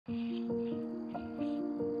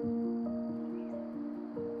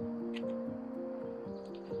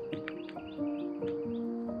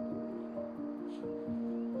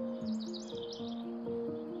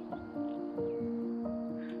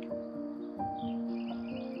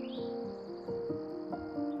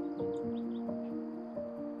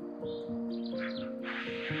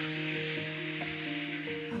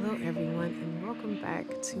welcome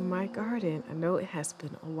back to my garden. I know it has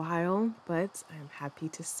been a while, but I'm happy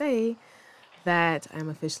to say that I'm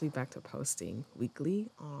officially back to posting weekly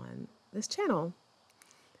on this channel.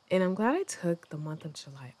 And I'm glad I took the month of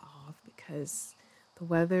July off because the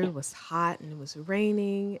weather was hot and it was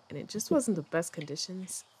raining and it just wasn't the best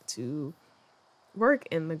conditions to work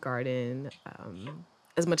in the garden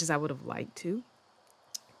as much as I would have liked to.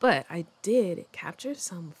 But I did capture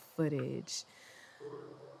some footage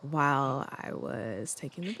while I was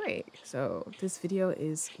taking the break. So this video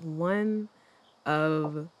is one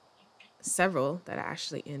of several that I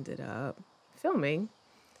actually ended up filming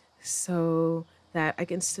so that I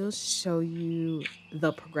can still show you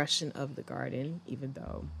the progression of the garden, even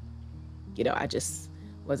though, I just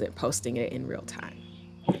wasn't posting it in real time.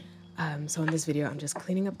 So in this video, I'm just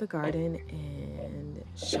cleaning up the garden and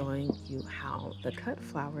showing you how the cut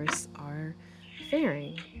flowers are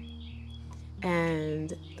faring.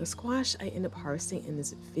 And the squash I end up harvesting in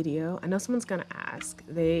this video, I know someone's gonna ask,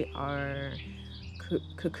 they are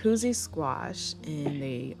Cucuzzi Squash, and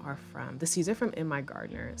they are from, the seeds are from In My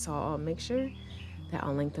Gardener. So I'll make sure that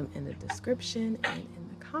I'll link them in the description and in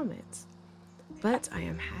the comments. But I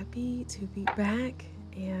am happy to be back,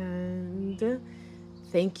 and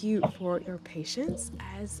thank you for your patience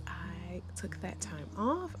as I took that time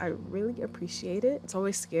off. I really appreciate it. It's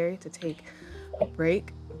always scary to take a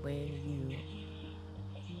break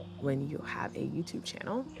when you have a YouTube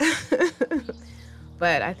channel.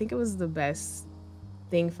 But I think it was the best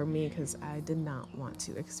thing for me because I did not want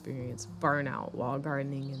to experience burnout while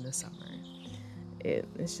gardening in the summer.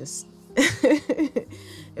 It's just, it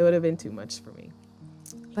would have been too much for me.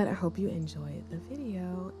 But I hope you enjoyed the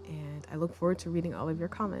video and I look forward to reading all of your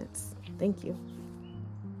comments. Thank you.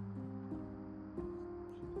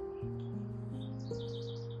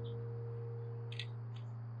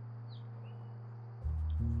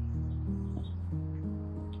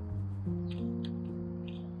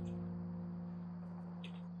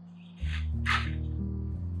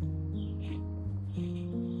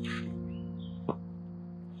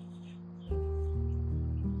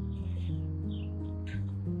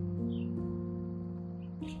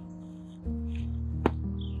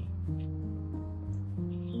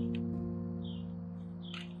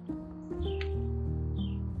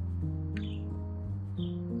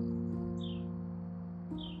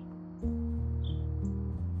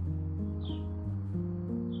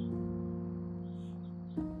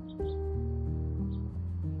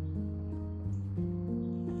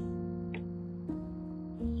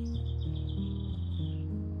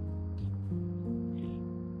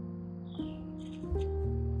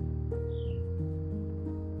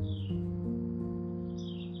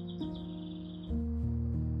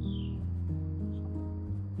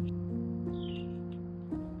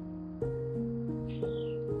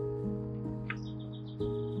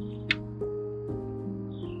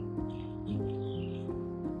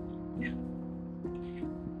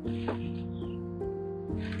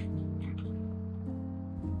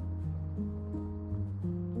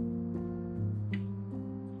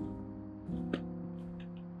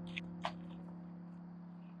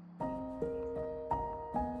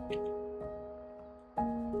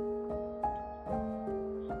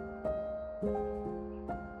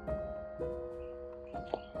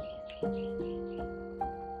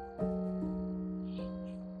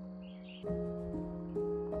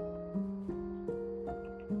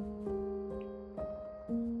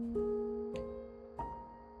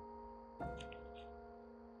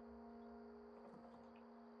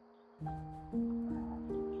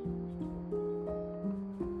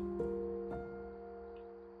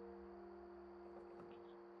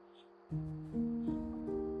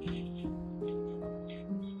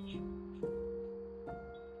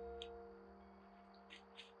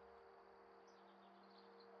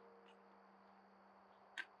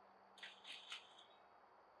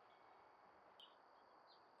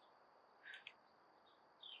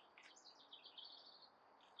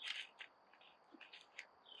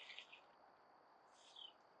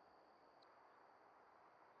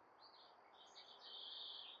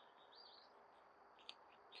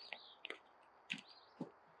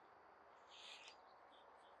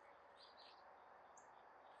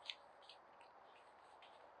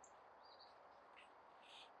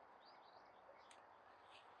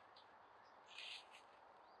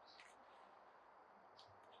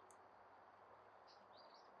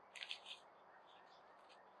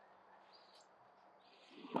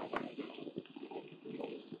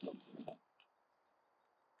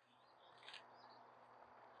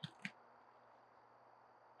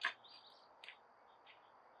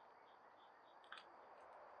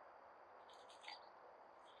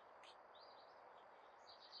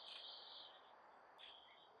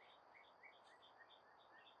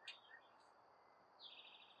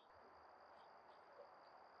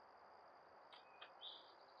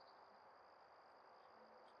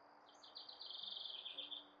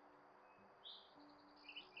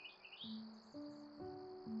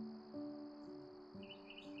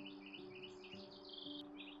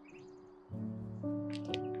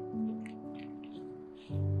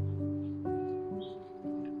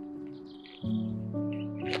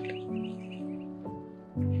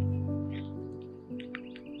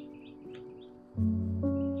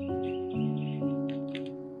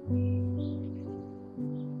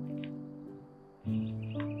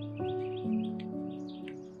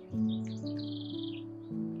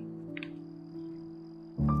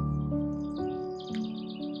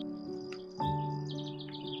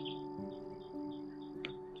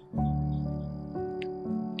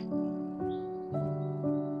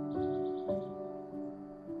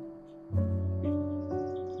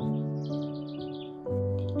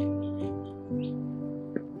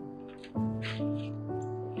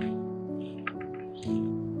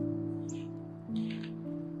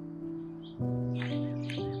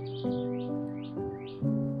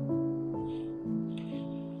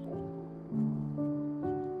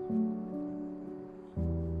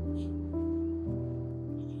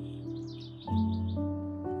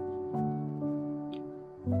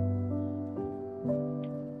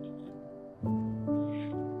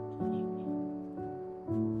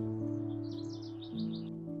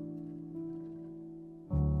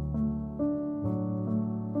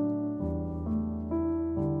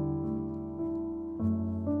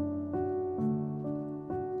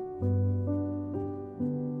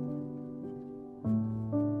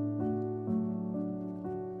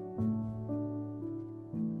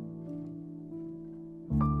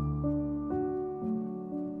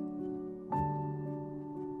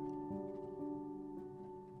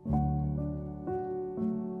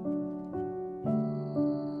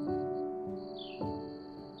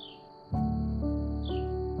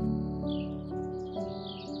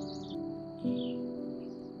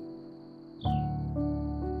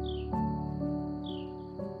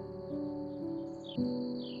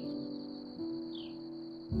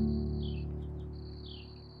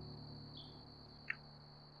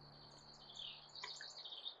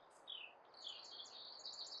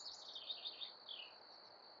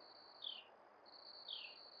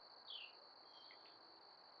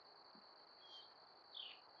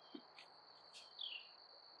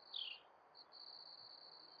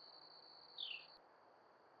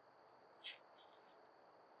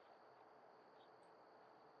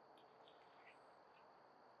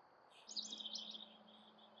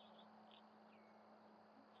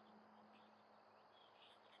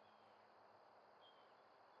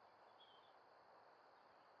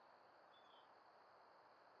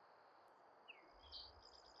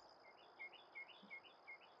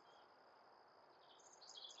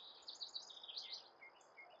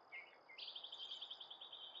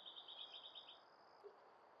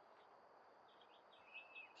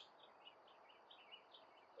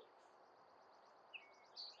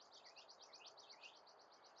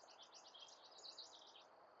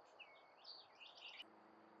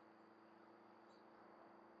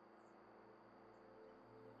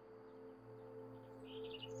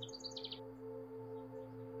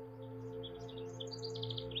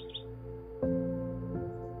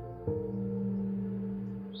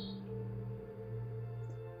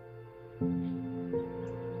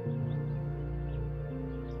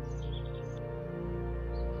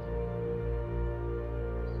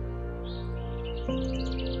 you.